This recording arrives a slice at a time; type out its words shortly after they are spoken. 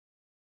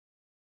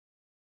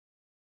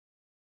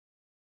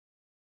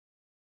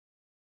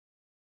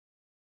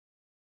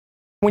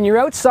When you're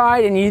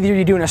outside and either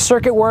you're doing a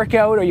circuit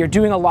workout or you're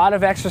doing a lot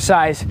of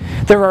exercise,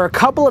 there are a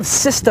couple of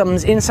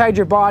systems inside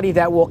your body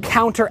that will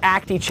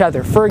counteract each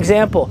other. For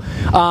example,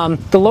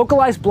 the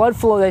localized blood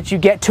flow that you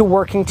get to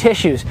working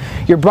tissues.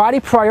 Your body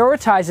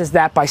prioritizes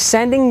that by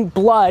sending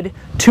blood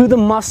to the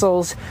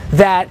muscles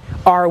that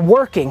are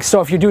working.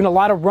 So if you're doing a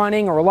lot of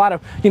running or a lot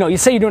of, you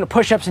say you're doing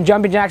push-ups and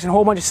jumping jacks and a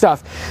whole bunch of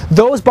stuff,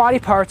 those body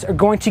parts are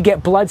going to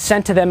get blood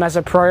sent to them as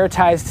a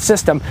prioritized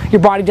system. Your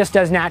body just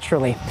does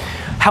naturally.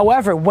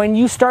 However, when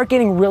you start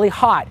getting really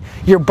hot,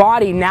 your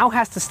body now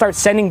has to start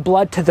sending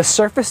blood to the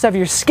surface of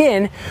your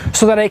skin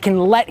so that it can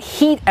let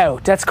heat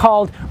out. That's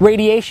called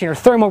radiation or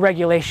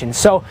thermoregulation.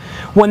 So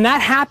when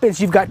that happens,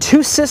 you've got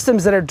two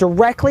systems that are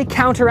directly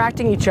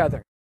counteracting each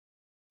other.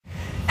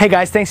 Hey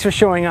guys, thanks for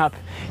showing up.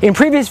 In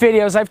previous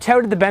videos, I've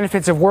touted the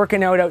benefits of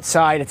working out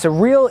outside. It's a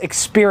real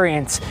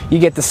experience. You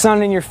get the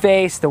sun in your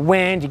face, the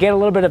wind, you get a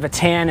little bit of a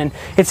tan, and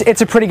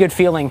it's a pretty good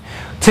feeling.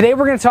 Today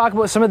we're going to talk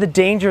about some of the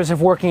dangers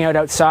of working out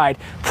outside.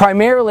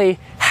 Primarily,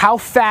 how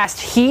fast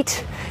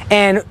heat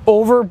and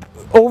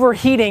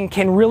overheating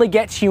can really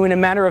get to you in a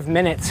matter of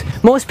minutes.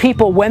 Most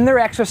people, when they're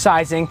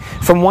exercising,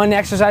 from one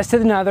exercise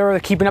to another, or they're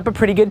keeping up a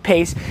pretty good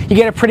pace, you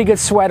get a pretty good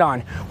sweat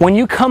on. When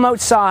you come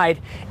outside,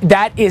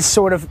 that is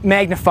sort of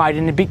magnified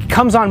and it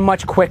comes on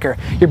much quicker.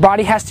 Your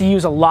body has to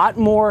use a lot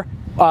more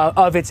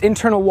of its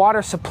internal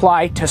water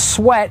supply to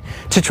sweat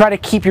to try to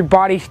keep your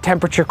body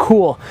temperature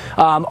cool.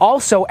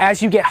 Also,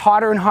 as you get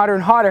hotter and hotter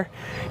and hotter,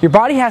 your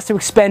body has to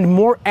expend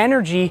more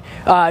energy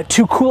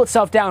to cool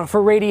itself down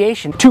for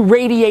radiation, to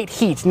radiate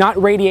heat, not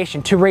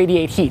radiation, to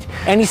radiate heat.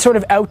 Any sort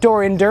of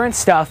outdoor endurance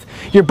stuff,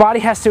 your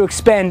body has to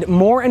expend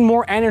more and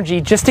more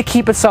energy just to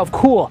keep itself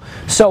cool.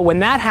 So when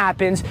that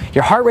happens,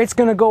 your heart rate's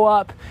going to go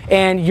up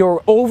and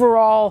your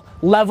overall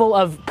level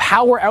of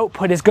power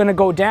output is going to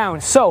go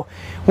down. So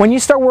when you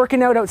start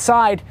working out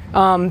outside,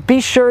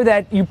 be sure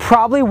that you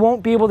probably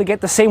won't be able to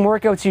get the same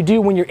workouts you do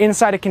when you're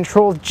inside a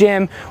controlled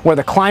gym where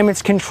the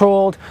climate's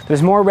controlled,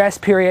 there's more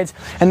rest periods,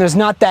 and there's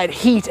not that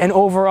heat and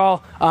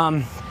overall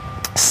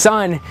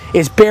sun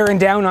is bearing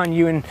down on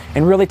you and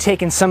really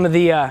taking some of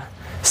the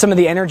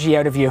energy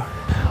out of you.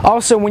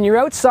 Also, when you're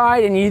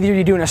outside and either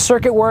you're doing a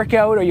circuit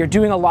workout or you're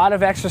doing a lot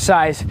of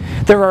exercise,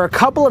 there are a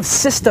couple of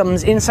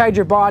systems inside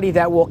your body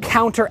that will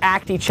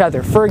counteract each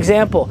other. For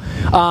example,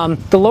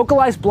 the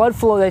localized blood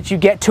flow that you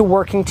get to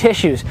working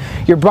tissues.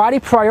 Your body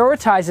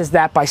prioritizes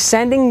that by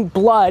sending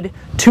blood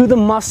to the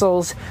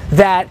muscles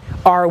that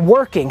are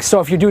working. So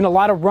if you're doing a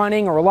lot of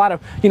running or a lot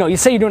of, you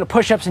say you're doing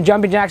push-ups and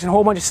jumping jacks and a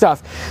whole bunch of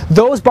stuff,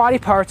 those body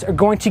parts are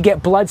going to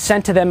get blood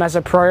sent to them as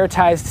a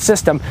prioritized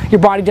system. Your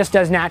body just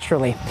does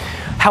naturally.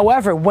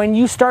 However, when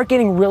you start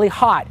getting really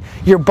hot,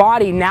 your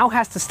body now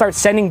has to start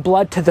sending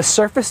blood to the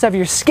surface of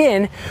your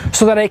skin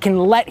so that it can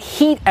let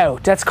heat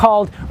out. That's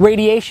called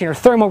radiation or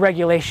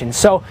thermoregulation.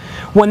 So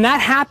when that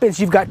happens,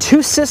 you've got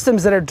two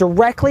systems that are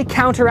directly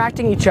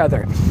counteracting each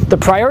other. The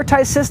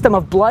prioritized system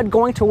of blood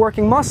going to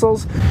working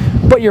muscles,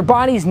 but your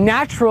body's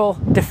natural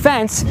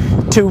defense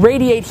to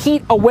radiate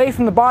heat away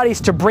from the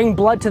bodies to bring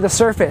blood to the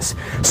surface.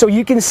 So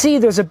you can see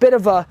there's a bit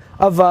of a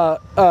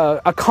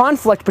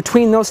conflict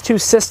between those two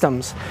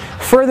systems.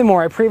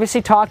 Furthermore, I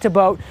previously talked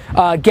about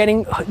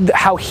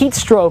how heat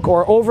stroke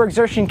or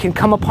overexertion can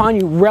come upon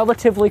you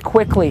relatively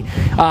quickly.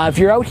 If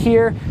you're out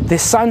here, the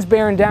sun's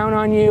bearing down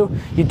on you,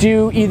 you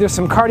do either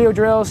some cardio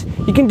drills,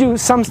 you can do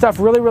some stuff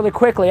really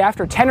quickly.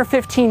 After 10 or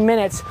 15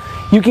 minutes,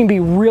 you can be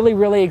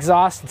really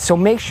exhausted. So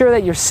make sure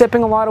that you're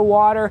sipping a lot of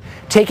water,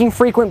 taking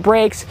frequent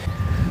breaks.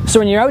 So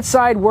when you're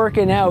outside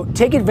working out,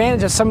 take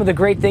advantage of some of the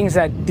great things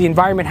that the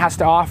environment has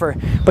to offer,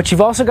 but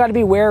you've also got to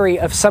be wary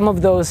of some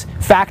of those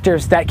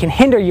factors that can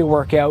hinder your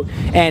workout,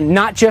 and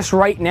not just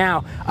right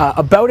now.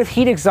 A bout of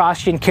heat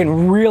exhaustion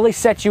can really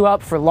set you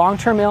up for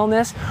long-term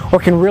illness or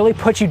can really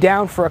put you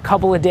down for a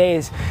couple of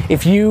days.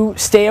 If you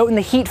stay out in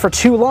the heat for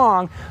too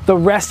long, the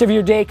rest of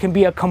your day can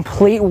be a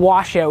complete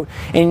washout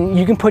and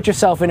you can put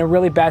yourself in a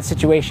really bad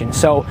situation.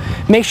 So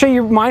make sure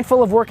you're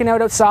mindful of working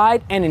out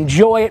outside and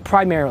enjoy it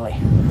primarily.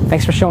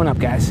 Thanks for showing up,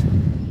 guys.